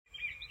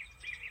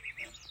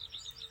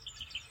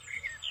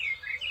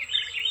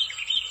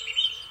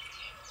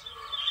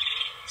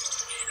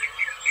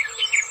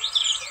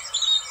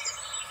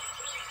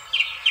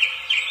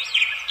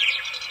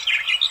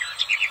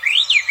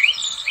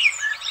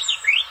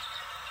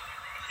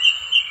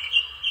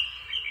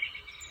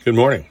Good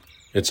morning.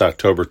 It's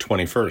October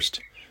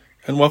 21st,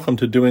 and welcome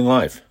to Doing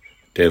Life,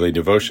 daily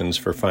devotions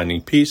for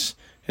finding peace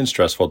in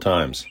stressful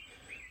times.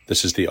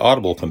 This is the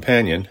audible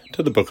companion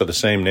to the book of the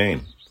same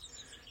name.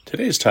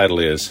 Today's title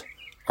is,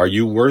 Are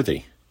You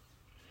Worthy?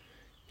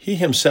 He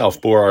himself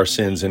bore our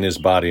sins in his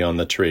body on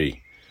the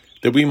tree,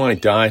 that we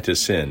might die to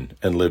sin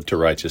and live to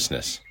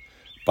righteousness.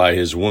 By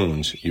his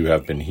wounds you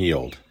have been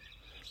healed.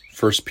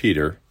 1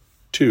 Peter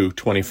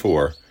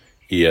 2:24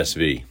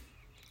 ESV.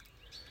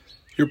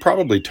 You're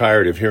probably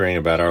tired of hearing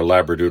about our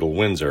Labradoodle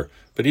Windsor,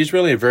 but he's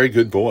really a very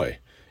good boy.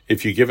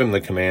 If you give him the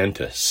command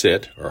to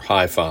sit or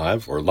high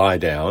five or lie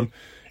down,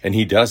 and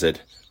he does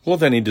it, well,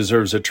 then he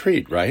deserves a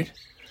treat, right?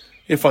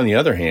 If, on the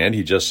other hand,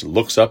 he just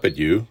looks up at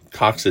you,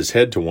 cocks his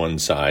head to one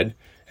side,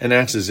 and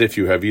acts as if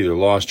you have either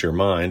lost your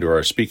mind or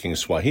are speaking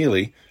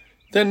Swahili,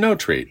 then no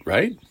treat,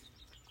 right?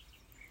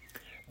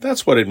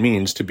 That's what it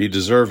means to be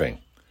deserving.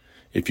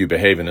 If you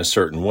behave in a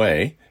certain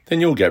way, then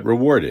you'll get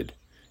rewarded.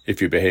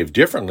 If you behave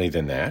differently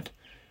than that,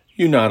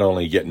 you not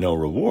only get no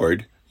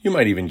reward, you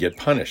might even get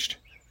punished.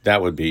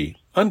 That would be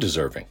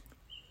undeserving.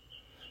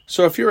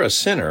 So if you're a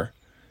sinner,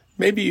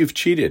 maybe you've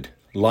cheated,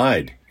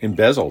 lied,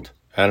 embezzled,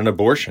 had an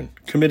abortion,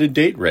 committed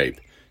date rape,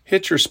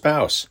 hit your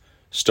spouse,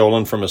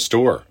 stolen from a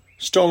store,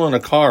 stolen a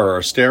car or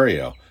a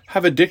stereo,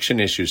 have addiction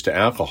issues to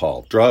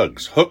alcohol,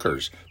 drugs,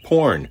 hookers,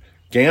 porn,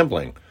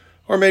 gambling,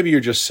 or maybe you're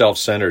just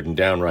self-centered and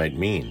downright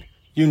mean.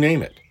 You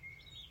name it.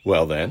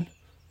 Well then,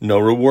 no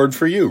reward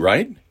for you,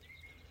 right?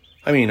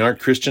 I mean, aren't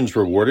Christians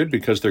rewarded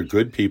because they're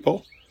good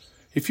people?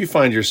 If you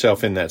find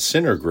yourself in that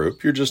sinner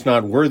group, you're just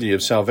not worthy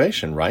of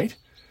salvation, right?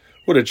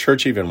 Would a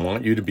church even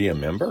want you to be a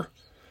member?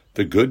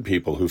 The good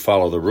people who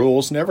follow the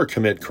rules never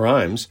commit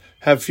crimes,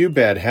 have few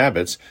bad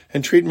habits,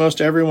 and treat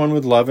most everyone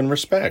with love and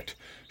respect.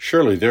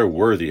 Surely they're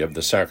worthy of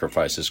the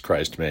sacrifices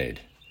Christ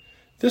made.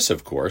 This,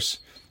 of course,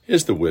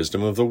 is the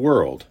wisdom of the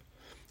world,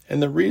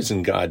 and the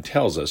reason God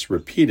tells us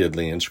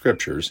repeatedly in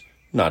Scriptures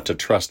not to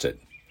trust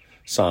it.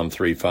 Psalm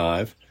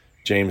 3:5,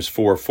 James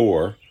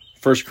 4:4,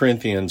 1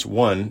 Corinthians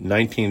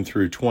 1:19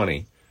 through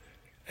 20,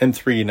 and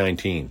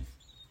 3:19.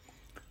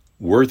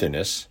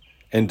 Worthiness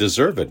and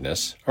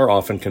deservedness are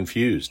often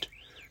confused.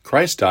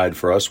 Christ died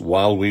for us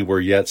while we were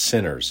yet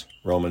sinners,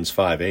 Romans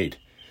 5:8.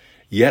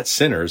 Yet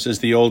sinners is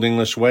the Old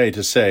English way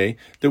to say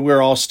that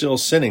we're all still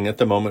sinning at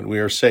the moment we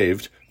are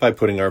saved by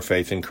putting our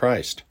faith in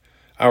Christ.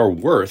 Our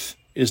worth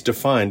is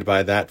defined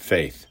by that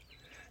faith.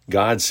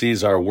 God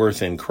sees our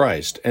worth in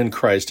Christ and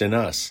Christ in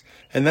us,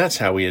 and that's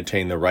how we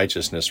attain the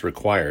righteousness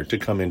required to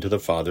come into the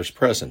Father's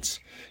presence.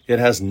 It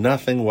has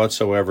nothing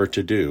whatsoever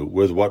to do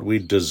with what we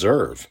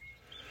deserve.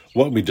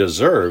 What we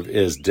deserve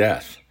is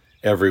death,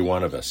 every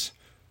one of us.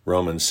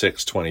 Romans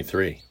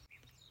 6:23.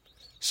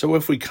 So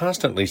if we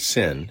constantly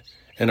sin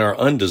and are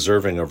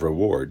undeserving of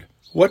reward,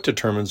 what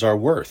determines our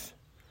worth?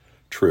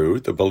 True,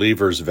 the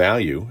believer's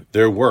value,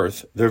 their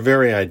worth, their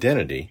very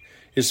identity,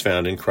 is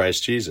found in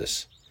Christ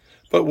Jesus.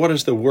 But what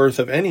is the worth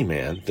of any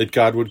man that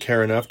God would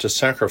care enough to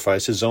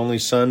sacrifice his only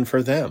Son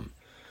for them?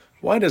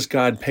 Why does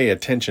God pay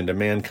attention to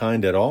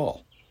mankind at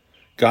all?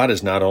 God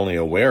is not only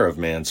aware of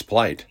man's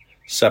plight,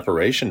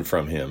 separation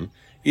from him,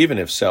 even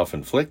if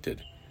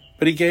self-inflicted,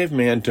 but he gave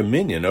man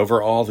dominion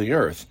over all the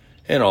earth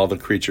and all the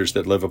creatures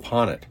that live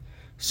upon it.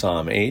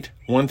 Psalm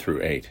 8:1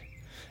 through 8.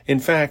 In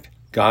fact,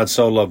 God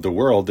so loved the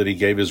world that he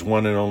gave his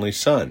one and only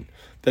Son,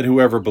 that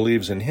whoever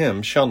believes in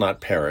him shall not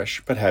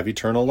perish but have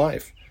eternal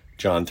life.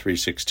 John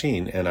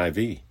 3:16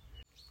 NIV.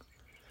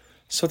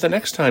 So the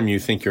next time you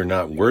think you're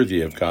not worthy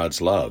of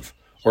God's love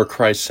or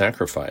Christ's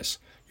sacrifice,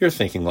 you're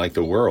thinking like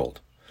the world,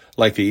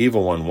 like the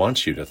evil one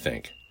wants you to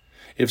think.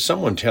 If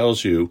someone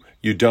tells you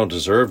you don't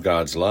deserve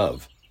God's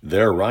love,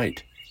 they're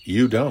right.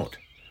 You don't.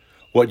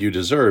 What you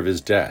deserve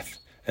is death,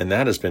 and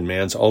that has been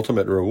man's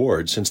ultimate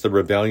reward since the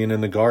rebellion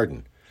in the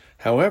garden.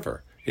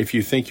 However, if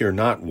you think you're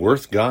not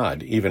worth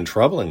God even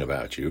troubling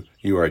about you,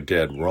 you are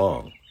dead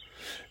wrong.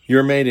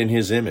 You're made in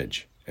his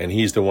image, and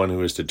he's the one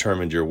who has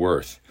determined your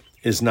worth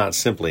is not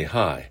simply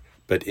high,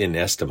 but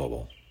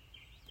inestimable.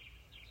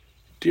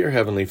 Dear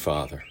Heavenly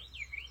Father,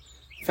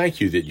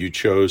 thank you that you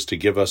chose to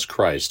give us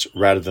Christ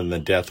rather than the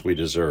death we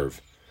deserve.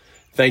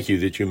 Thank you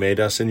that you made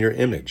us in your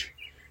image,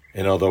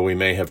 and although we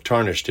may have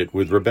tarnished it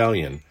with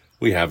rebellion,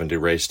 we haven't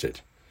erased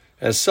it.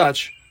 As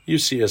such, you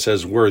see us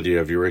as worthy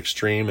of your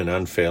extreme and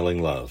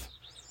unfailing love.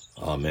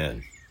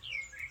 Amen.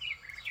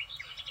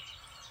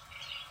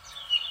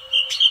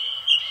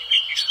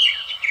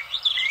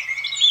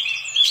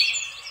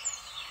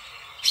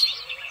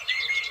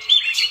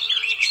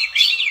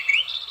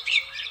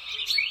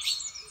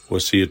 We'll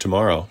see you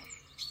tomorrow.